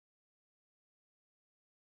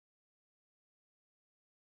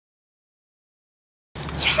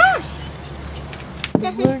The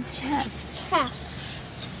word chest.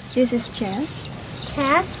 Chest. This is chest.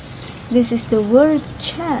 Chest. This is the word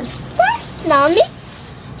chest. That's stomach.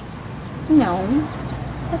 No,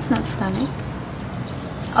 that's not stomach.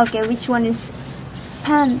 Okay, which one is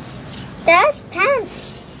pants? That's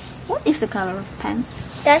pants. What is the color of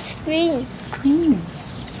pants? That's green. Green.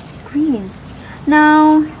 Green.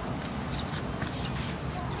 Now,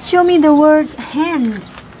 show me the word hand.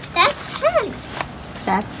 That's hand.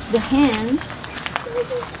 That's the hand.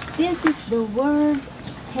 This is the word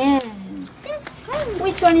hand. That's hand.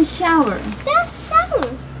 Which one is shower? That's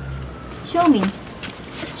shower. Show me.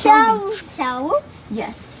 Shower. Shower.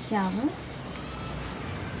 Yes, shower.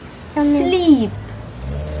 Show me. Sleep.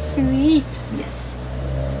 Sleep. Yes.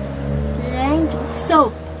 Blanket.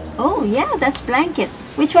 Soap. Oh, yeah, that's blanket.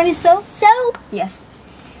 Which one is soap? Soap. Yes.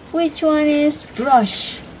 Which one is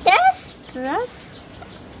brush? That's brush.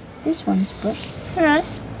 This one is brush.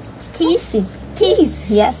 Brush. Teeth. Teeth. Teeth.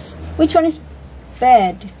 Yes. Which one is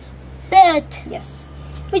bed? Bed. Yes.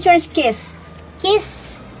 Which one is kiss?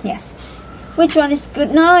 Kiss. Yes. Which one is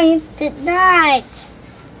good night? Good night.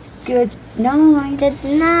 Good night. Good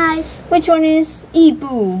night. Which one is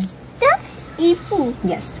ibu? That's Ifu.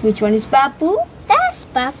 Yes. Which one is babu? That's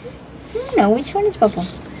Babu. No, which one is babu?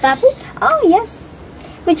 Babu. Oh, yes.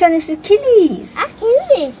 Which one is Achilles?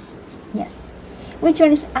 Achilles. Yes. Which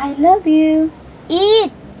one is I love you?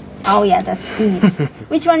 Eat. Oh, yeah, that's eat.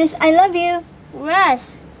 Which one is I love you?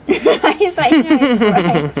 Rush. Yes, I know it's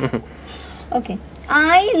right. Okay.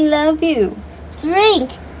 I love you.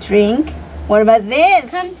 Drink. Drink. What about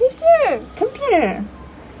this? Computer. Computer.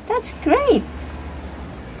 That's great.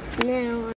 Now.